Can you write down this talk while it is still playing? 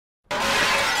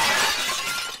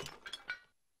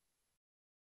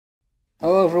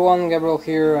Hello everyone, Gabriel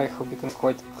here. I hope you can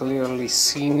quite clearly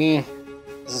see me.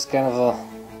 This is kind of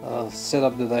a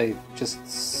setup that I just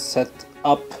set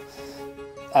up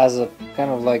as a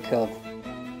kind of like a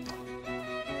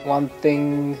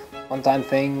one-time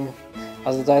thing,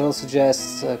 as the title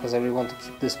suggests, because I really want to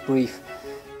keep this brief.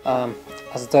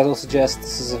 As the title suggests,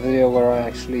 this is a video where I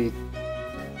actually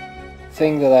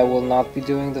think that I will not be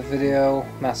doing the video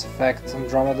Mass Effect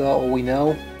Andromeda, all we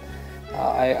know.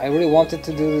 I really wanted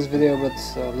to do this video, but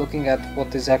looking at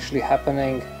what is actually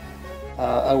happening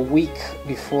a week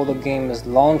before the game is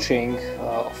launching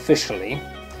officially,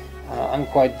 I'm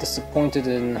quite disappointed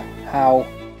in how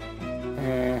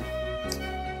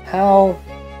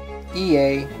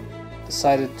EA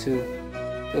decided to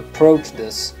approach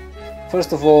this.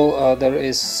 First of all, there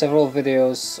is several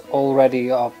videos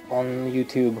already up on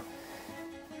YouTube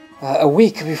a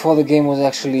week before the game was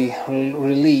actually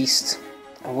released,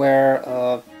 where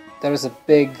there is a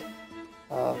big,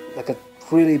 like a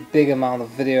really big amount of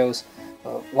videos.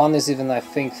 One is even, I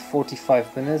think,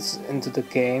 45 minutes into the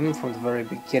game from the very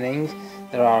beginning.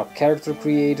 There are character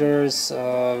creators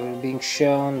being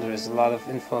shown, there is a lot of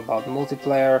info about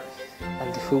multiplayer,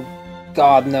 and who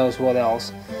God knows what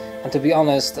else. And to be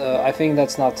honest, I think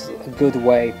that's not a good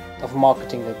way of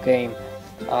marketing a game.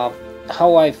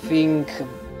 How I think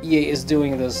EA is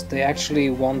doing this, they actually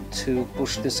want to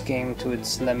push this game to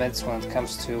its limits when it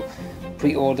comes to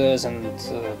pre-orders and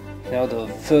you know, the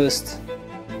first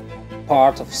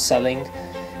part of selling,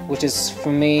 which is,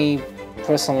 for me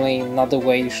personally, not the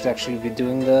way you should actually be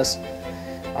doing this.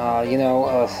 You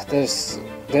know,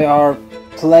 they are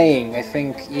playing, I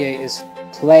think EA is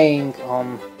playing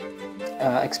on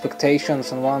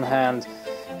expectations on one hand,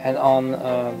 and on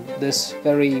this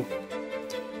very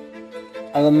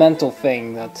elemental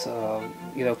thing that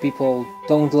you know, people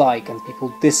don't like and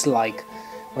people dislike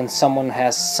when someone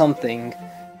has something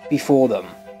before them,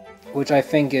 which I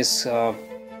think is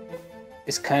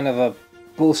kind of a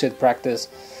bullshit practice.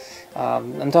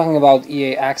 I'm talking about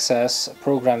EA Access, a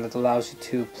program that allows you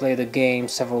to play the game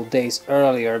several days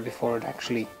earlier before it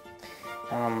actually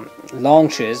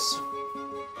launches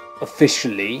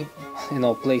officially in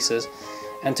all places.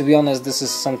 And to be honest, this is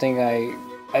something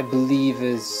I believe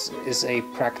is a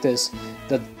practice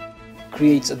that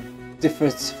creates a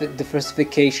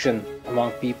diversification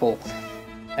among people,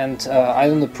 and I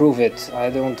don't approve it. I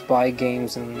don't buy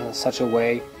games in such a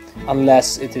way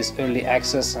unless it is early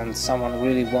access and someone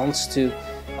really wants to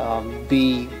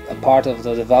be a part of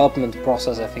the development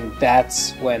process. I think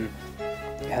that's when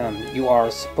you are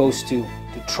supposed to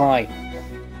try.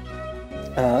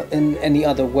 In any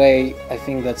other way, I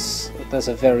think that's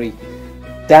a very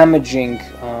damaging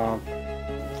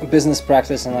business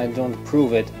practice, and I don't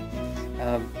approve it.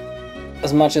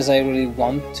 As much as I really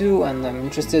want to, and I'm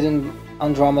interested in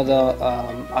Andromeda,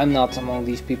 I'm not among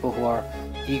these people who are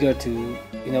eager to,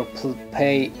 you know,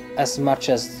 pay as much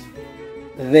as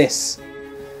this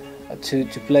to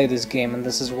play this game, and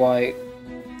this is why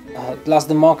plus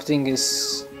the marketing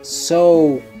is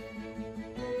so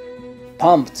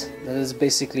pumped that it's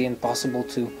basically impossible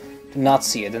to not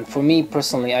see it. And for me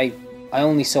personally, I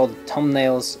only saw the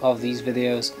thumbnails of these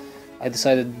videos. I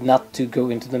decided not to go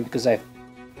into them because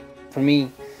for me,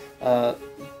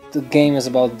 the game is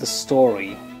about the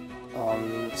story.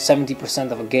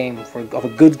 70% of a game, of a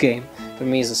good game, for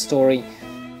me, is a story.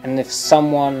 And if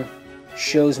someone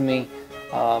shows me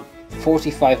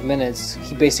 45 minutes,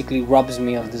 he basically robs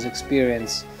me of this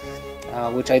experience,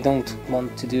 which I don't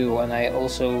want to do. And I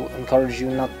also encourage you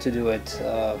not to do it,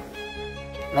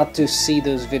 not to see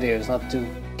those videos, not to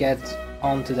get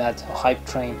onto that hype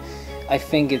train. I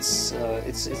think it's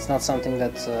not something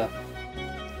that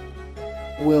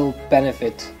will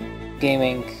benefit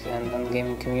gaming and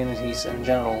gaming communities in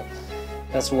general.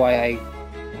 That's why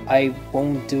I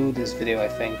won't do this video, I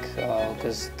think,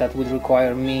 because that would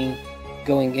require me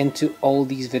going into all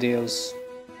these videos,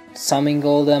 summing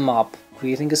all them up,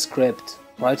 creating a script,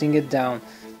 writing it down,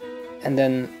 and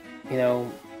then, you know,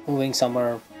 moving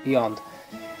somewhere beyond.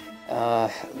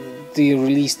 The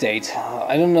release date,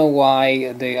 I don't know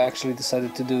why they actually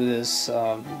decided to do this.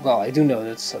 Well, I do know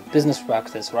it's a business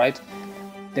practice, right?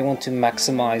 They want to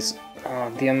maximize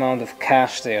the amount of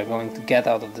cash they are going to get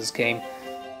out of this game,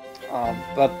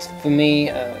 but for me,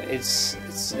 it's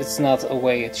not a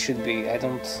way it should be. I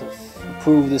don't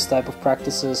approve this type of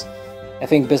practices. I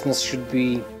think business should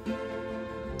be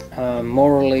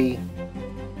morally,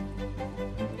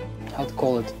 how to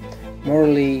call it,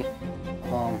 morally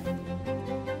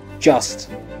just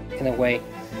in a way.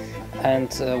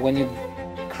 And when you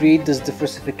create this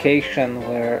diversification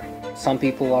where some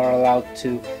people are allowed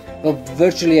to, well,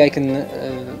 virtually I can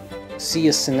see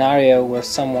a scenario where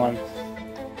someone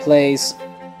plays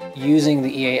using the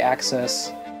EA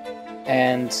access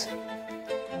and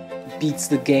beats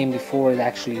the game before it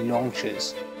actually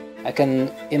launches. I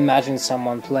can imagine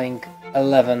someone playing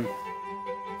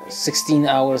 16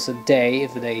 hours a day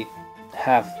if they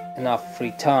have enough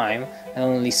free time and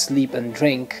only sleep and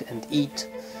drink and eat,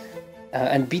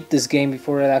 and beat this game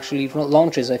before it actually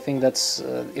launches. I think that's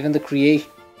even the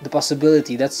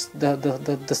possibility, that's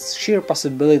the sheer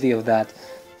possibility of that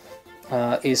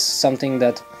is something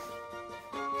that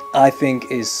I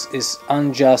think is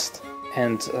unjust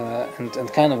and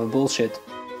kind of a bullshit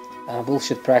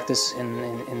practice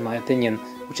in my opinion,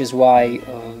 which is why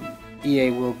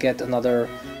EA will get another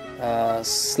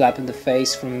slap in the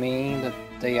face from me that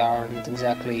they aren't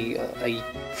exactly a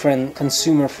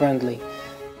consumer-friendly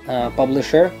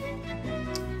publisher,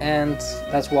 and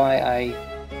that's why I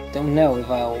don't know if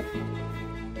I'll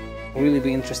really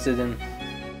be interested in.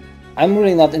 I'm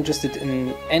really not interested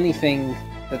in anything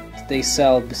that they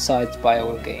sell besides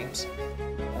BioWare games.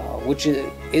 Which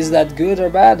is that good or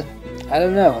bad? I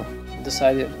don't know.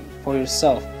 Decide it for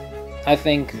yourself. I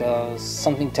think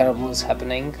something terrible is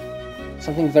happening.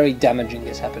 Something very damaging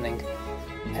is happening,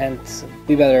 and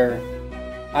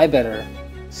I better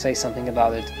say something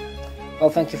about it.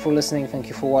 Well, thank you for listening, thank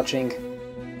you for watching.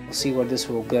 We'll see where this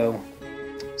will go.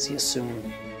 See you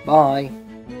soon. Bye.